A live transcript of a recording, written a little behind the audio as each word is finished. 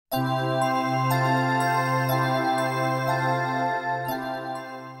Welcome,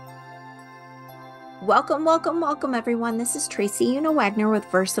 welcome, welcome, everyone. This is Tracy Una Wagner with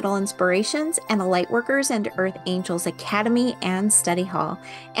Versatile Inspirations and the Lightworkers and Earth Angels Academy and Study Hall,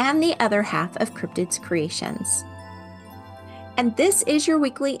 and the other half of Cryptids Creations. And this is your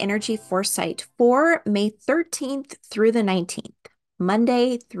weekly energy foresight for May 13th through the 19th,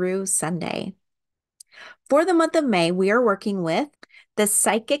 Monday through Sunday. For the month of May, we are working with the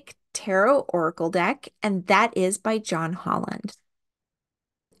Psychic Tarot Oracle deck, and that is by John Holland.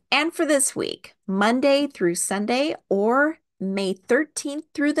 And for this week, Monday through Sunday, or May 13th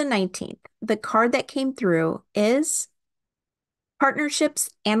through the 19th, the card that came through is Partnerships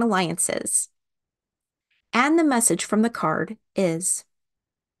and Alliances. And the message from the card is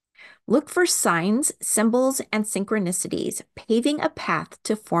look for signs, symbols, and synchronicities, paving a path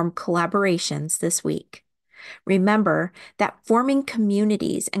to form collaborations this week. Remember that forming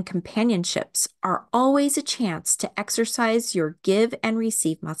communities and companionships are always a chance to exercise your give and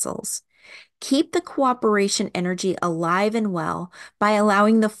receive muscles. Keep the cooperation energy alive and well by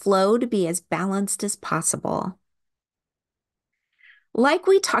allowing the flow to be as balanced as possible. Like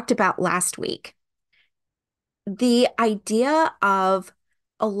we talked about last week, the idea of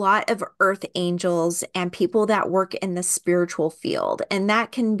a lot of earth angels and people that work in the spiritual field, and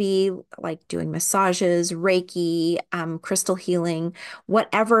that can be like doing massages, Reiki, crystal healing,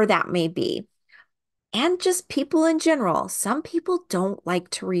 whatever that may be. And just people in general. Some people don't like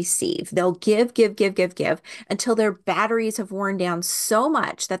to receive. They'll give, give, give, give, give until their batteries have worn down so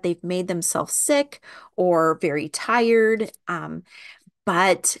much that they've made themselves sick or very tired.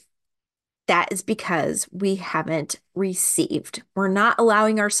 But that is because we haven't received. We're not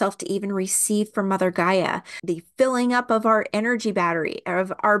allowing ourselves to even receive from Mother Gaia, the filling up of our energy battery,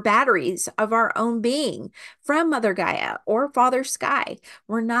 of our batteries, of our own being from Mother Gaia or Father Sky.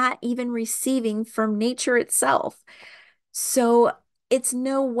 We're not even receiving from nature itself. So it's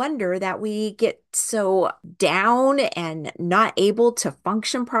no wonder that we get so down and not able to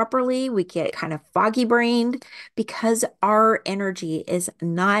function properly. We get kind of foggy brained because our energy is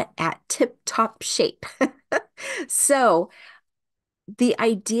not at tip-top shape. So the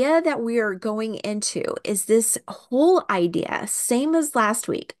idea that we are going into is this whole idea, same as last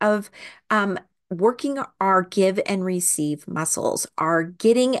week, of working our give and receive muscles, our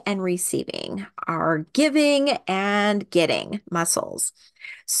getting and receiving, our giving and getting muscles.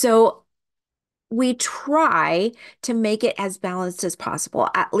 So we try to make it as balanced as possible.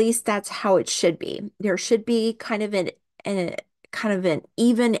 At least that's how it should be. There should be kind of an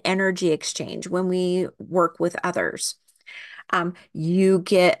even energy exchange when we work with others. You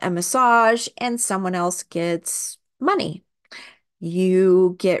get a massage and someone else gets money.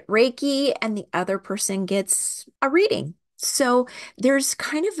 You get Reiki and the other person gets a reading. So there's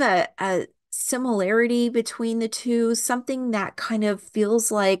kind of a similarity between the two, something that kind of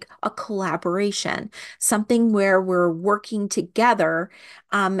feels like a collaboration, something where we're working together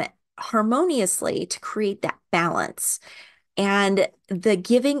harmoniously to create that balance. And the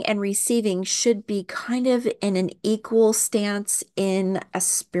giving and receiving should be kind of in an equal stance in a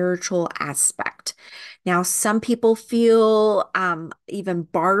spiritual aspect. Now, some people feel even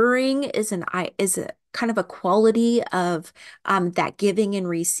bartering is a kind of a quality of that giving and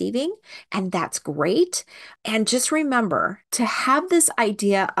receiving, and that's great. And just remember to have this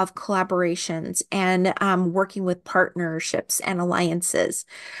idea of collaborations and working with partnerships and alliances.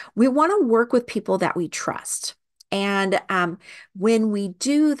 We want to work with people that we trust. And when we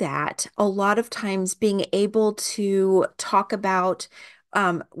do that, a lot of times being able to talk about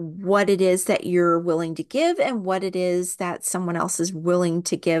what it is that you're willing to give and what it is that someone else is willing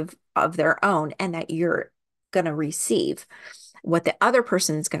to give of their own and that you're going to receive, what the other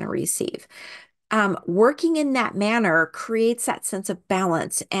person is going to receive. Working in that manner creates that sense of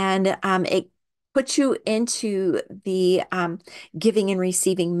balance, and it puts you into the giving and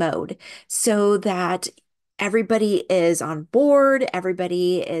receiving mode so that everybody is on board,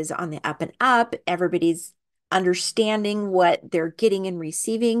 everybody is on the up and up, everybody's understanding what they're getting and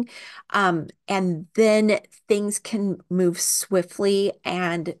receiving. And then things can move swiftly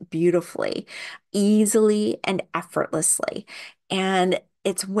and beautifully, easily and effortlessly. And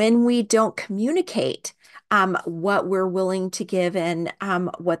it's when we don't communicate what we're willing to give and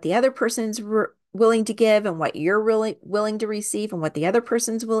what the other person's willing to give and what you're really willing to receive and what the other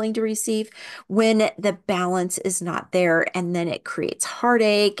person's willing to receive, when the balance is not there, and then it creates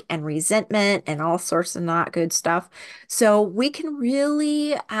heartache and resentment and all sorts of not good stuff. So we can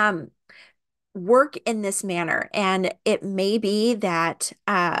really work in this manner, and it may be that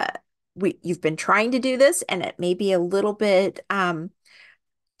you've been trying to do this and it may be a little bit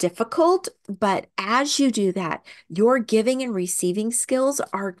difficult, but as you do that, your giving and receiving skills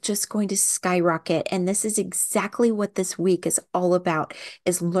are just going to skyrocket. And this is exactly what this week is all about,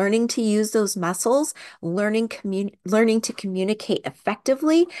 is learning to use those muscles, learning to communicate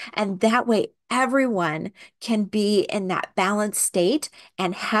effectively, and that way everyone can be in that balanced state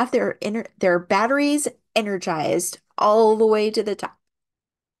and have their batteries energized all the way to the top.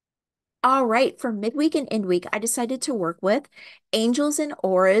 All right, for midweek and end week, I decided to work with Angels and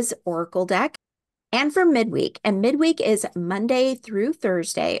Auras Oracle deck. And for midweek, and midweek is Monday through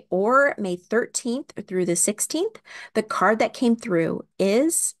Thursday or May 13th through the 16th. The card that came through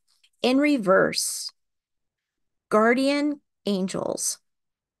is in reverse, Guardian Angels,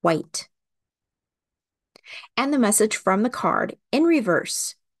 white. And the message from the card in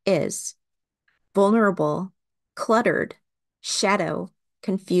reverse is vulnerable, cluttered, shadow,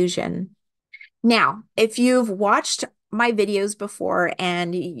 confusion. Now, if you've watched my videos before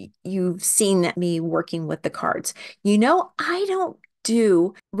and you've seen me working with the cards, you know I don't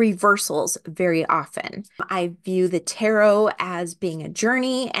do reversals very often. I view the tarot as being a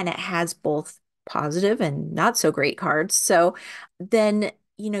journey and it has both positive and not so great cards. So then,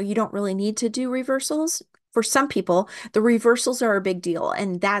 you don't really need to do reversals. For some people, the reversals are a big deal,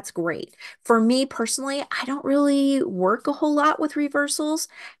 and that's great. For me personally, I don't really work a whole lot with reversals.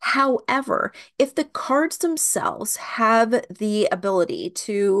 However, if the cards themselves have the ability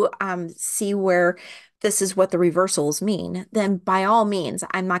to see where this is what the reversals mean, then by all means,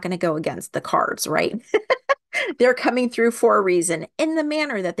 I'm not going to go against the cards, right? They're coming through for a reason in the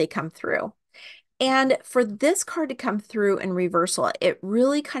manner that they come through. And for this card to come through in reversal, it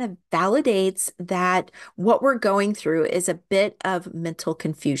really kind of validates that what we're going through is a bit of mental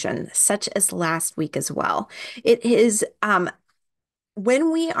confusion, such as last week as well. It is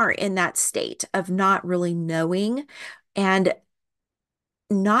when we are in that state of not really knowing and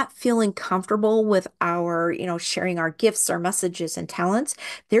not feeling comfortable with our, sharing our gifts, our messages, and talents,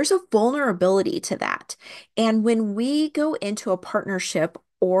 there's a vulnerability to that. And when we go into a partnership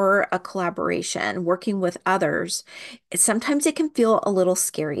or a collaboration, working with others, sometimes it can feel a little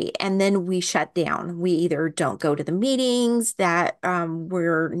scary. And then we shut down. We either don't go to the meetings that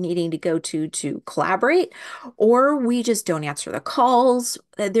we're needing to go to collaborate, or we just don't answer the calls.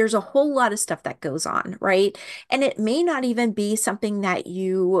 There's a whole lot of stuff that goes on, right? And it may not even be something that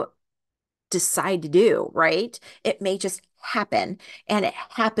you decide to do, right? It may just happen, and it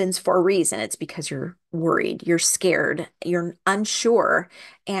happens for a reason. It's because you're worried, you're scared, you're unsure,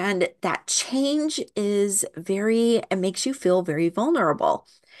 and that change it makes you feel very vulnerable.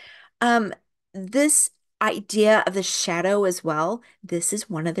 Um, this idea of the shadow as well, this is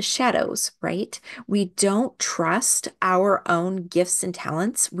one of the shadows, right? We don't trust our own gifts and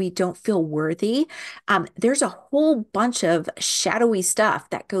talents. We don't feel worthy. There's a whole bunch of shadowy stuff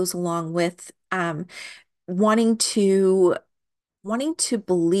that goes along with wanting to wanting to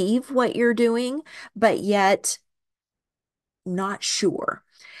believe what you're doing, but yet not sure.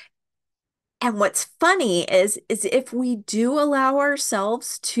 And what's funny is if we do allow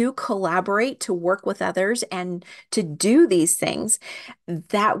ourselves to collaborate, to work with others and to do these things,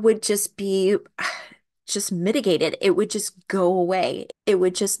 that would just be just mitigated. It would just go away. It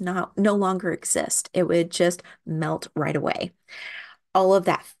would just not no longer exist. It would just melt right away. All of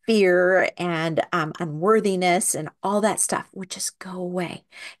that fear and unworthiness and all that stuff would just go away.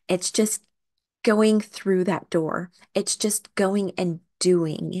 It's just going through that door. It's just going and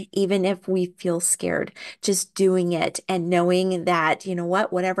doing, even if we feel scared, just doing it and knowing that, you know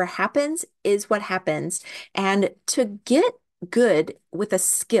what, whatever happens is what happens. And to get good with a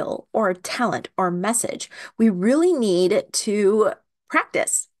skill or a talent or message, we really need to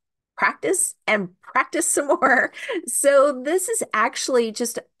practice. Practice and practice some more. So, this is actually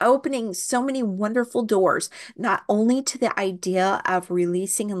just opening so many wonderful doors, not only to the idea of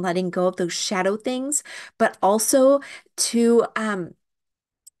releasing and letting go of those shadow things, but also to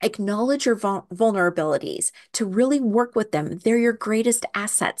acknowledge your vulnerabilities, to really work with them. They're your greatest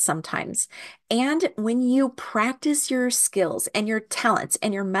assets sometimes. And when you practice your skills and your talents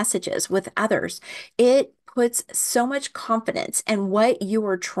and your messages with others, it puts so much confidence in what you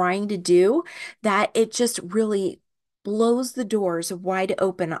are trying to do that it just really blows the doors wide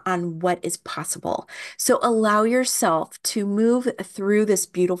open on what is possible. So allow yourself to move through this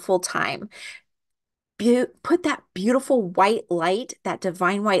beautiful time. Put that beautiful white light, that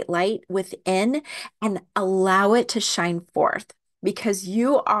divine white light within, and allow it to shine forth because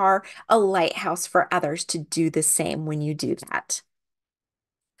you are a lighthouse for others to do the same when you do that.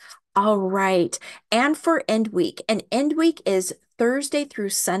 All right. And for end week, and end week is Thursday through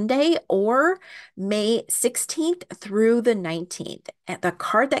Sunday or May 16th through the 19th. And the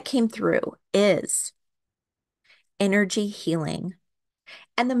card that came through is energy healing.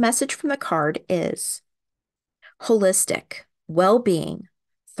 And the message from the card is holistic, well-being,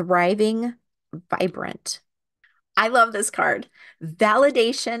 thriving, vibrant. I love this card.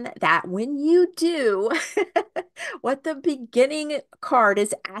 Validation that when you do what the beginning card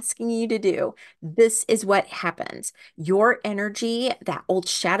is asking you to do, this is what happens. Your energy, that old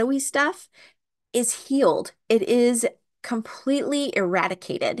shadowy stuff, is healed. It is completely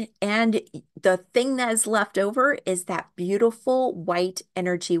eradicated. And the thing that is left over is that beautiful white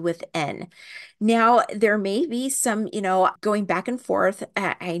energy within. Now, there may be some, going back and forth.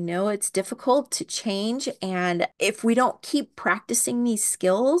 I know it's difficult to change. And if we don't keep practicing these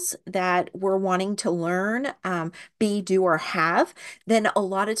skills that we're wanting to learn, be, do, or have, then a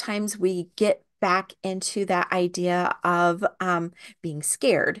lot of times we get back into that idea of being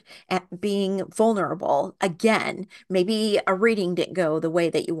scared and being vulnerable again. Maybe a reading didn't go the way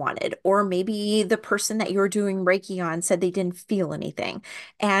that you wanted, or maybe the person that you were doing Reiki on said they didn't feel anything.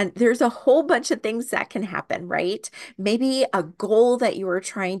 And there's a whole bunch of things that can happen, right? Maybe a goal that you were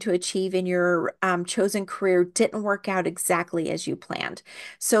trying to achieve in your chosen career didn't work out exactly as you planned.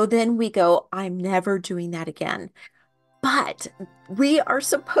 So then we go, I'm never doing that again. But we are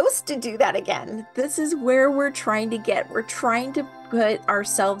supposed to do that again. This is where we're trying to get. We're trying to put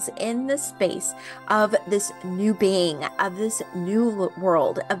ourselves in the space of this new being, of this new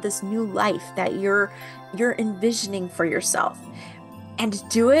world, of this new life that you're envisioning for yourself. And to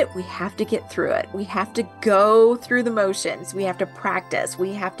do it, we have to get through it. We have to go through the motions. We have to practice.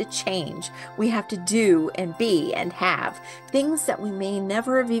 We have to change. We have to do and be and have things that we may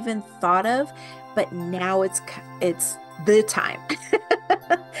never have even thought of, but now it's the time.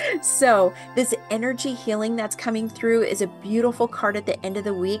 So this energy healing that's coming through is a beautiful card at the end of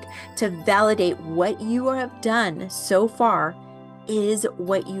the week to validate what you have done so far is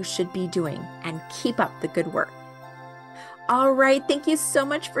what you should be doing, and keep up the good work. All right, thank you so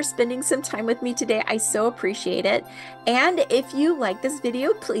much for spending some time with me today. I so appreciate it. And if you like this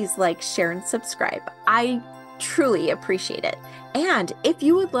video, please like, share, and subscribe. I truly appreciate it. And if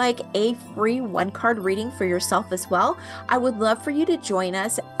you would like a free one-card reading for yourself as well, I would love for you to join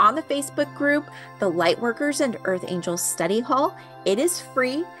us on the Facebook group, the Lightworkers and Earth Angels Study Hall. It is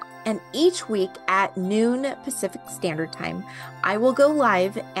free. And each week at noon Pacific Standard Time, I will go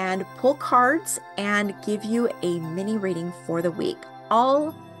live and pull cards and give you a mini reading for the week,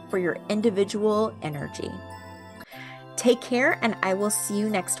 all for your individual energy. Take care, and I will see you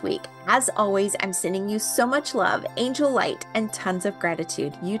next week. As always, I'm sending you so much love, angel light, and tons of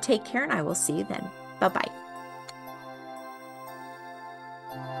gratitude. You take care, and I will see you then. Bye-bye.